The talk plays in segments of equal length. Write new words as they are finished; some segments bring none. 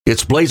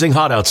It's blazing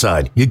hot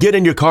outside. You get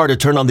in your car to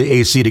turn on the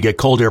AC to get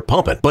cold air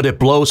pumping, but it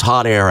blows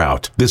hot air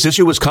out. This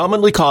issue is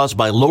commonly caused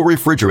by low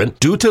refrigerant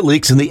due to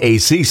leaks in the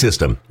AC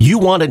system. You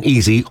want an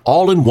easy,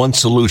 all-in-one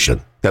solution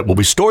that will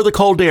restore the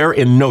cold air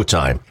in no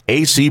time.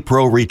 AC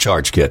Pro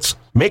Recharge Kits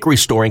make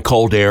restoring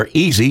cold air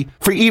easy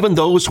for even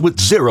those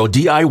with zero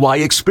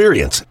DIY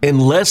experience in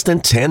less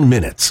than 10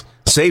 minutes.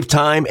 Save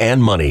time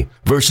and money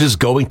versus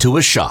going to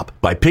a shop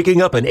by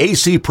picking up an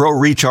AC Pro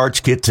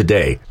Recharge Kit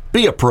today.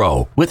 Be a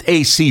pro with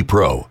AC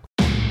Pro.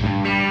 So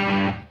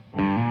now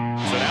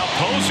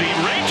Posey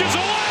ranges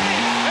away,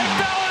 and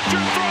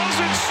Bellinger throws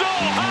it so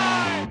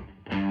high.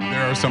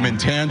 There are some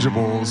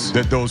intangibles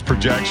that those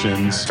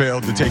projections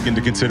failed to take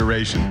into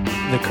consideration.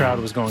 The crowd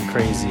was going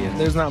crazy.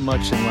 There's not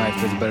much in life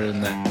that's better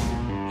than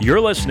that. You're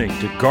listening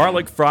to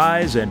Garlic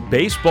Fries and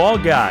Baseball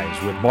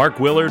Guys with Mark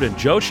Willard and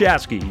Joe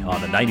Shasky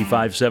on the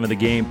 95.7 The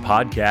Game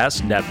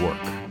Podcast Network.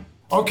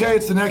 Okay,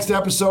 it's the next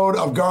episode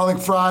of Garlic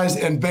Fries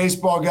and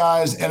Baseball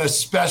Guys, and a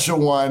special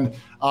one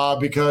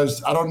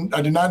because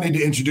I do not need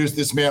to introduce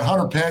this man.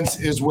 Hunter Pence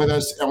is with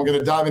us, and we're going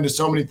to dive into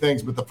so many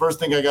things. But the first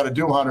thing I got to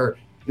do, Hunter,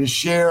 is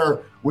share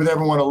with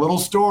everyone a little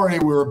story.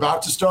 We were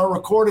about to start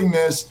recording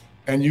this,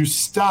 and you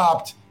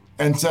stopped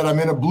and said, "I'm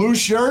in a blue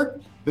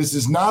shirt. This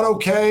is not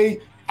okay.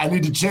 I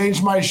need to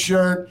change my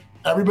shirt."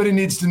 Everybody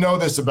needs to know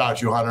this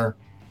about you, Hunter.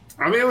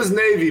 I mean, it was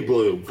navy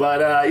blue, but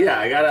yeah,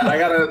 I gotta,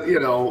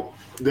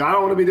 I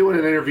don't want to be doing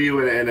an interview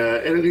in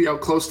anything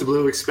close to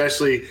blue,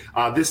 especially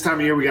this time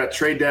of year. We got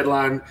trade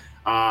deadline.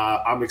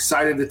 I'm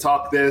excited to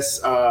talk this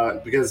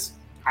because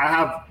I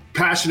have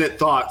passionate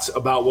thoughts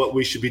about what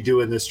we should be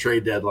doing this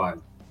trade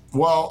deadline.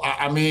 Well,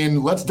 I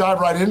mean, let's dive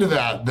right into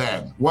that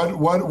then.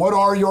 What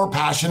are your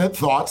passionate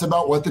thoughts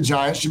about what the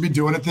Giants should be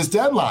doing at this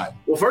deadline?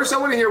 Well, first I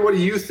want to hear, what do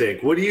you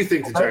think? What do you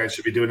think the Giants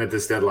should be doing at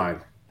this deadline?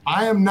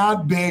 I am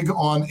not big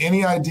on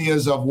any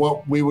ideas of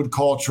what we would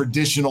call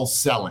traditional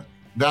selling.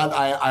 That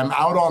I'm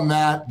out on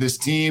that. This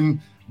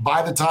team,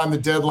 by the time the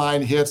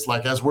deadline hits,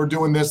 like as we're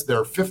doing this,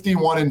 they're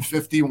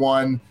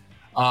 51-51.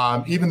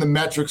 Even the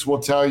metrics will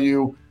tell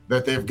you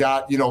that they've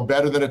got,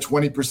 better than a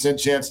 20%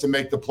 chance to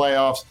make the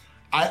playoffs.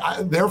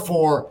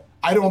 Therefore,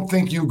 I don't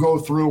think you go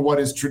through what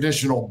is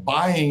traditional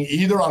buying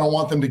either. I don't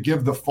want them to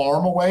give the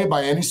farm away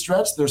by any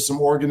stretch. There's some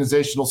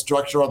organizational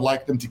structure I'd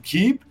like them to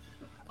keep.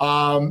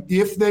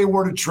 If they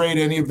were to trade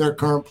any of their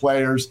current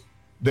players,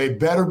 they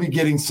better be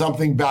getting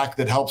something back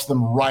that helps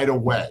them right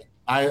away.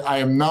 I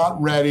am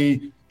not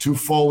ready to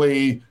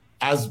fully,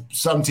 as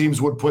some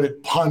teams would put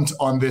it, punt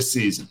on this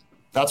season.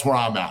 That's where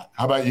I'm at.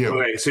 How about you?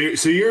 Okay,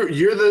 so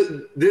you're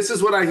this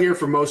is what I hear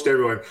from most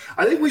everyone.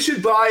 I think we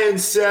should buy and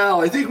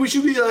sell. I think we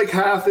should be like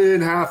half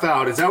in, half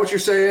out. Is that what you're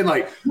saying?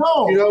 Like,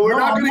 we're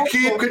not going to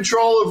keep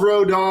control of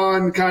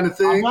Rodon kind of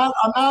thing.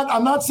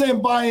 I'm not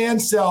saying buy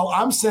and sell.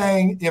 I'm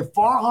saying if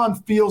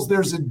Farhan feels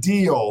there's a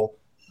deal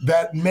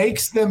that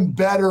makes them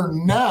better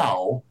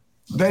now,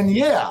 then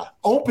yeah,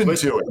 open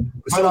to it.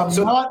 But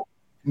I'm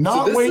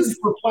not waiting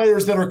for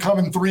players that are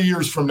coming 3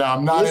 years from now.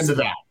 I'm not into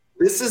that.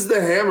 This is the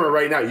hammer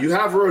right now. You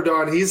have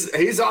Rodon. He's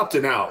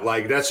opting out.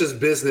 Like, that's just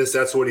business.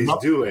 That's what he's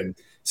doing.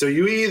 So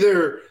you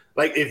either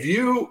if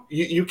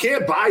you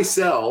can't buy,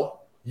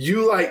 sell.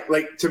 You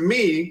like to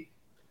me,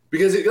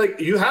 because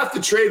you have to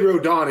trade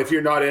Rodon if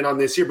you're not in on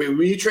this year. But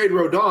when you trade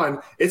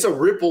Rodon, it's a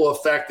ripple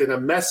effect and a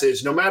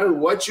message. No matter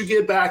what you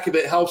get back, if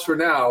it helps for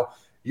now,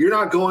 you're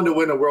not going to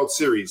win a World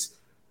Series.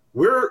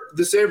 We're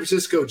the San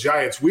Francisco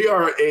Giants. We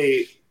are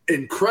a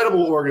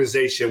incredible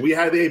organization. We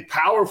have a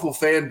powerful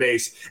fan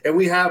base, and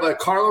we have a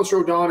Carlos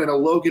Rodon and a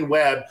Logan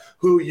Webb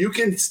who you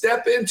can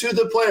step into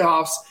the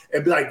playoffs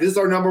and be like, this is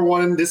our number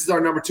one, this is our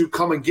number two,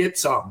 come and get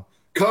some.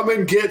 Come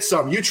and get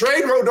some. You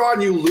trade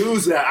Rodon, you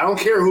lose that. I don't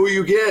care who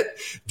you get.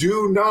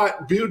 Do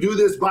not do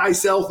this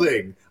buy-sell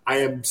thing. I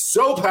am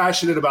so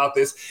passionate about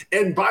this.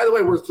 And by the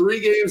way, we're 3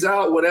 games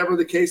out, whatever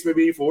the case may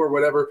be for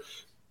whatever.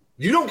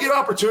 You don't get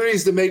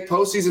opportunities to make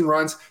postseason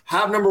runs,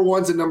 have number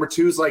ones and number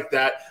twos like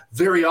that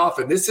very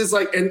often. This is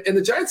and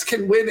the Giants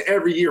can win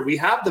every year. We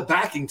have the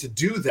backing to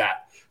do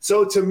that.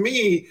 So to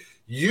me,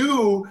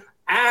 you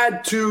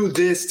add to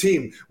this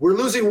team. We're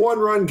losing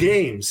 1-run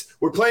games.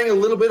 We're playing a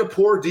little bit of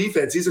poor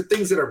defense. These are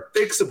things that are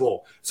fixable.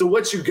 So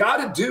what you got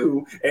to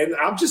do, and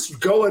I'm just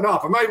going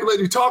off. I'm not even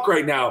letting you talk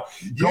right now.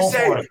 You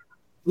say,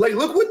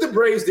 look what the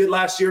Braves did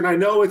last year, and I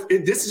know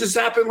this just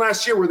happened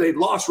last year where they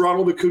lost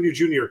Ronald Acuna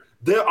Jr.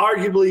 They're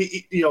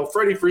arguably,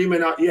 Freddie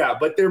Freeman,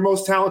 but their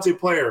most talented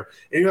player.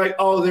 And you're like,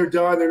 oh, they're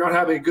done. They're not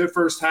having a good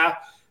first half.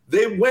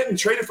 They went and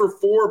traded for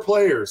 4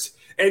 players.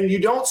 And you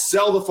don't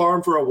sell the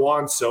farm for a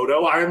Juan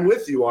Soto. I am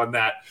with you on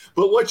that.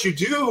 But what you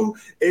do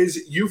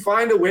is you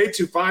find a way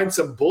to find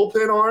some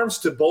bullpen arms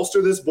to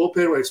bolster this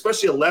bullpen,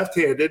 especially a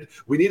left-handed.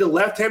 We need a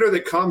left-hander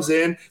that comes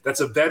in,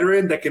 that's a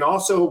veteran, that can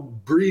also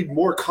breed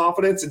more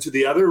confidence into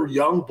the other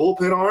young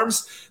bullpen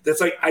arms. That's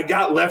like, I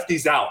got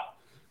lefties out.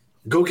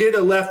 Go get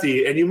a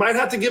lefty, and you might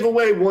have to give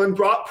away one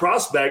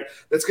prospect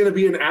that's going to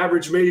be an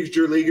average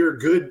major leaguer,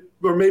 good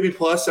or maybe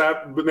plus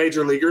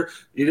major leaguer.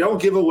 You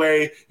don't give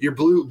away your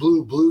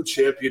blue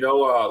chip,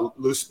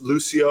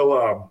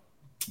 Lucio.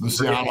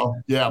 Luciano.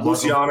 Yeah.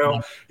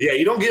 Luciano. Yeah,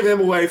 you don't give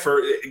him away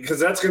because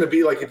that's going to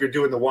be like if you're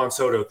doing the Juan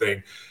Soto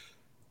thing.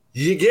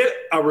 You get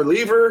a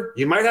reliever,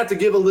 you might have to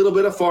give a little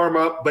bit of farm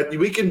up, but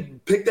we can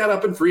pick that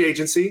up in free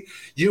agency.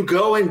 You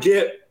go and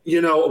get,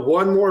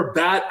 one more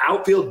bat,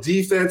 outfield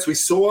defense. We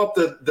sew up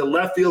the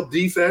left field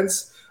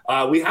defense.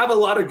 We have a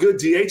lot of good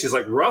DHs.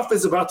 Like Ruff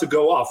is about to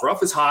go off.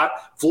 Ruff is hot.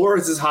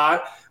 Flores is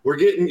hot. We're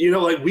getting,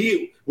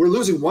 we're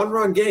losing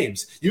 1-run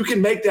games. You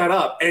can make that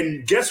up.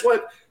 And guess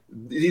what?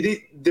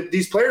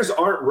 These players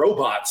aren't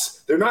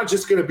robots. They're not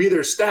just going to be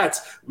their stats.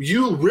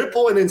 You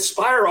ripple and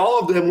inspire all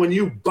of them when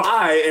you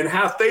buy and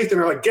have faith and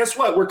are like, guess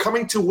what? We're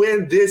coming to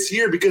win this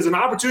year because an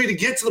opportunity to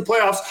get to the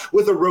playoffs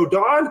with a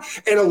Rodon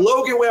and a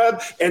Logan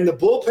Webb and the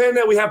bullpen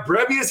that we have.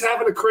 Brevy is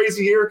having a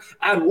crazy year.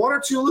 Add 1 or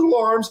 2 little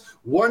arms,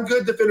 1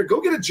 good defender.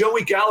 Go get a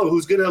Joey Gallo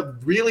who's going to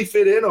really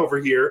fit in over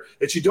here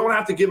that you don't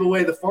have to give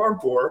away the farm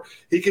for.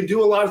 He can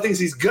do a lot of things.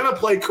 He's going to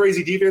play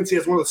crazy defense. He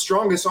has one of the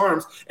strongest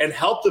arms and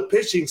help the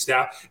pitching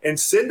staff and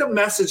send a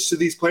message to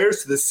these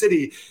players, to the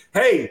city.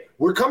 Hey,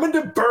 we're coming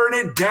to burn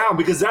it down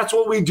because that's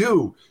what we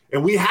do.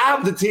 And we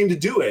have the team to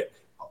do it.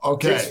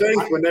 Okay. There's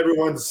faith when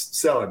everyone's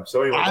selling.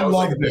 So anyway, I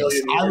love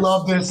this. I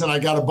love this, and I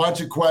got a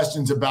bunch of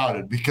questions about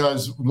it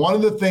because one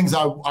of the things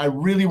I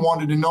really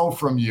wanted to know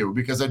from you,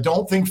 because I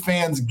don't think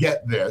fans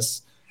get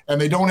this, and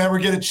they don't ever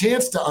get a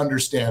chance to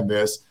understand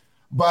this,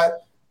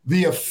 but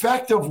the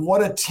effect of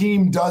what a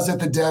team does at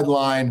the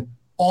deadline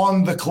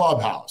on the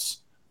clubhouse,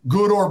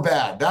 good or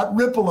bad, that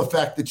ripple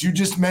effect that you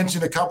just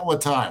mentioned a couple of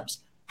times.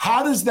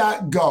 How does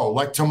that go?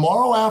 Like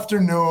tomorrow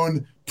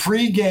afternoon,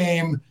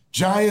 pregame,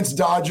 Giants,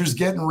 Dodgers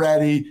getting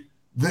ready.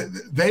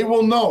 They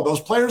will know. Those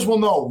players will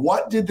know.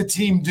 What did the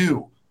team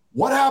do?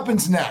 What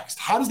happens next?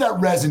 How does that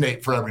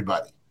resonate for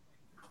everybody?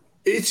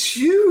 It's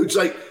huge.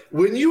 Like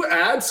when you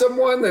add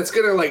someone that's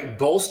going to like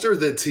bolster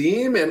the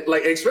team and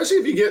like, especially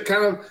if you get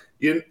kind of,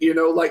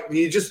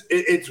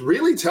 it's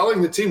really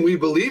telling the team we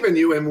believe in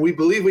you and we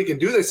believe we can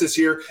do this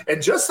year.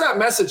 And just that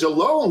message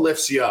alone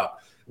lifts you up.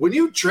 When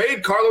you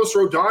trade Carlos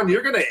Rodon,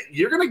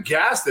 you're gonna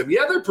gas them.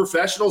 Yeah, they're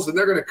professionals and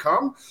they're gonna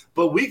come,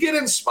 but we get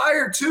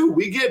inspired too.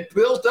 We get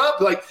built up.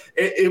 Like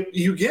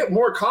you get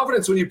more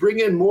confidence when you bring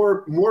in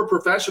more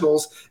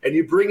professionals and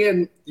you bring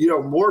in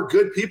more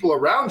good people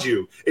around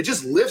you. It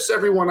just lifts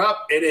everyone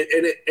up,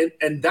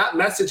 and that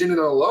message in and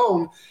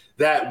alone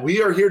that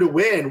we are here to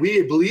win.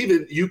 We believe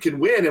in you can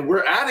win, and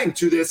we're adding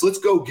to this. Let's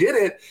go get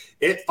it.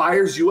 It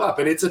fires you up,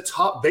 and it's a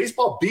tough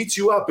baseball beats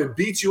you up and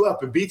beats you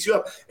up and beats you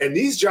up. And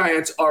these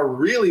Giants are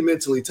really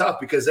mentally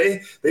tough because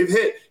they've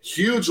hit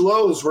huge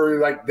lows where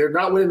like they're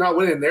not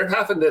winning. They're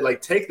having to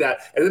like take that,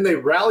 and then they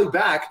rally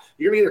back.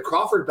 You're gonna get a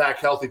Crawford back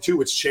healthy too,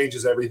 which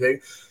changes everything.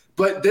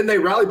 But then they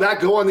rally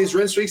back, go on these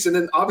win streaks, and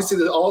then obviously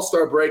the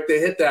All-Star break, they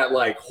hit that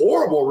like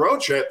horrible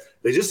road trip.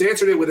 They just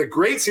answered it with a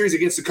great series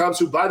against the Cubs,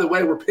 who, by the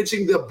way, were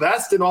pitching the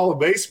best in all of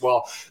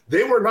baseball.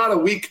 They were not a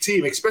weak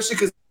team, especially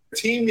because their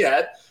team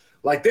yet,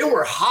 like they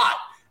were hot.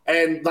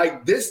 And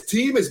like this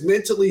team is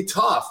mentally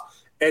tough.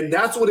 And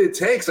that's what it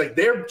takes. Like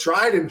they're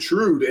tried and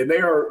true, and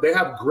they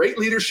have great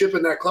leadership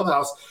in that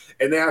clubhouse,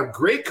 and they have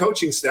great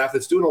coaching staff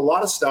that's doing a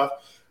lot of stuff.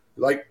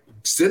 Like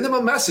send them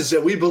a message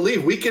that we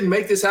believe we can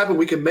make this happen.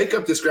 We can make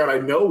up this ground. I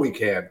know we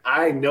can.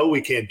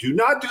 Do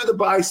not do the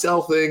buy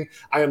sell thing.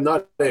 I am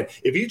not.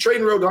 If you trade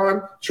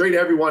Rodon, trade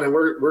everyone, and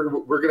we're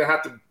going to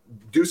have to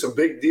do some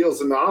big deals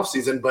in the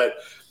offseason, but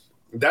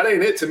that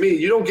ain't it to me.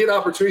 You don't get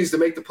opportunities to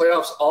make the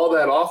playoffs all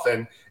that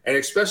often, and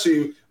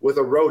especially with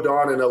a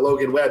Rodon and a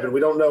Logan Webb, and we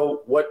don't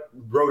know what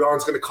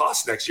Rodon's going to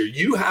cost next year.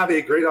 You have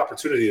a great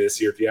opportunity this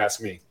year, if you ask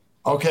me.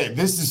 Okay,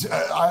 this is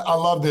I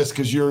love this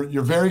because you're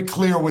very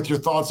clear with your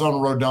thoughts on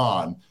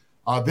Rodon.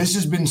 This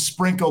has been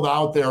sprinkled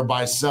out there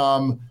by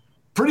some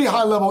pretty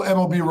high-level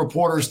MLB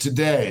reporters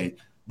today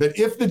that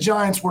if the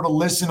Giants were to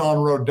listen on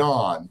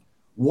Rodon,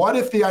 what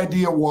if the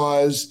idea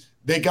was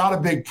they got a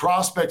big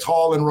prospect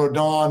haul in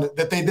Rodon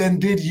that they then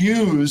did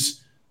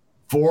use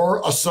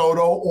for a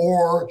Soto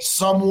or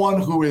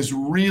someone who is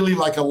really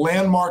like a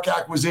landmark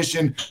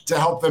acquisition to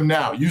help them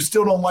now? You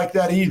still don't like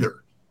that either.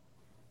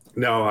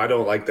 No, I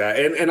don't like that.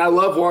 And I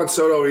love Juan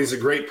Soto. He's a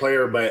great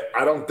player, but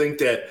I don't think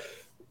that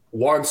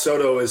Juan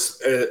Soto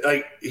is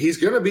he's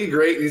going to be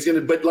great.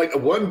 But like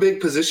one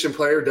big position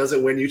player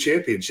doesn't win you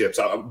championships.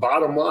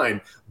 Bottom line,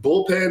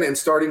 bullpen and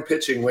starting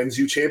pitching wins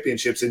you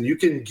championships. And you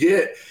can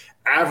get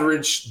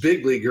average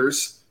big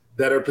leaguers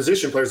that are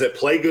position players that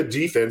play good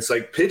defense.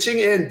 Like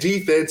pitching and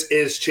defense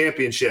is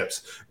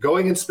championships.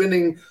 Going and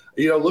spending,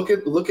 look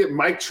at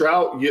Mike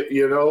Trout, look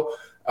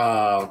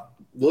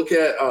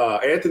at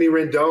Anthony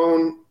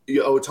Rendon,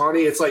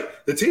 Ohtani. It's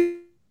like the team,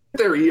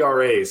 their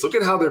ERAs. Look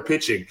at how they're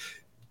pitching.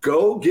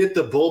 Go get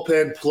the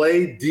bullpen,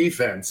 play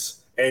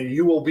defense, and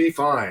you will be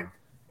fine.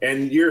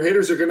 And your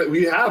hitters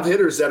we have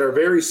hitters that are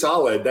very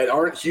solid, that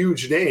aren't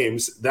huge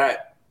names,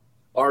 that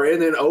are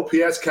in an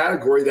OPS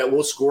category that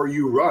will score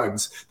you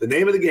runs. The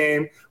name of the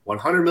game,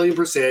 100 million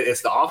 %,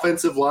 it's the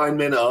offensive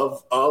lineman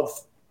of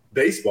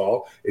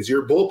baseball is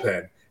your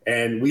bullpen.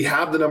 And we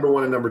have the number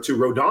 1 and number 2.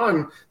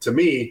 Rodon, to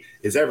me,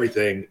 is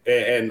everything.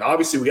 And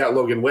obviously we got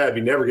Logan Webb.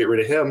 You never get rid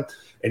of him.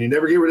 And you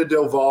never get rid of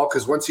Doval,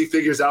 because once he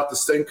figures out the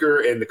sinker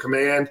and the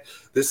command,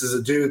 this is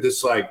a dude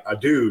that's like a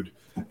dude.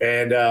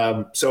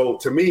 And so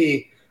to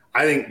me,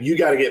 I think you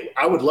got to get –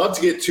 I would love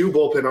to get 2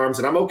 bullpen arms,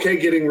 and I'm okay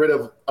getting rid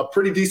of a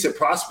pretty decent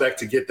prospect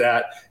to get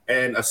that.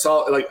 And a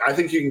solid – like I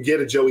think you can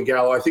get a Joey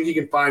Gallo. I think you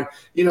can find,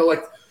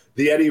 like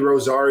the Eddie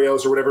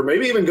Rosarios or whatever.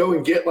 Maybe even go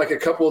and get like a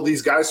couple of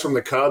these guys from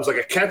the Cubs. Like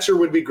a catcher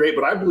would be great,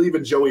 but I believe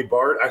in Joey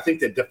Bart. I think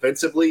that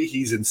defensively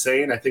he's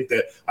insane. I think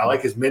that I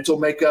like his mental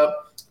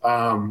makeup.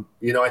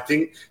 I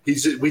think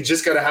we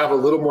just got to have a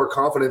little more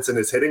confidence in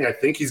his hitting. I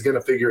think he's going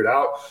to figure it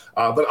out.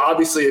 But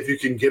obviously if you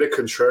can get a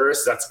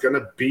Contreras, that's going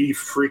to be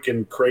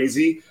freaking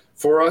crazy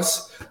for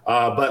us.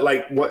 But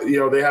like what,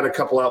 they had a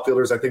couple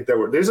outfielders. I think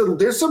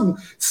there's some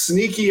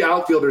sneaky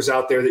outfielders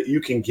out there that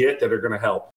you can get that are going to help.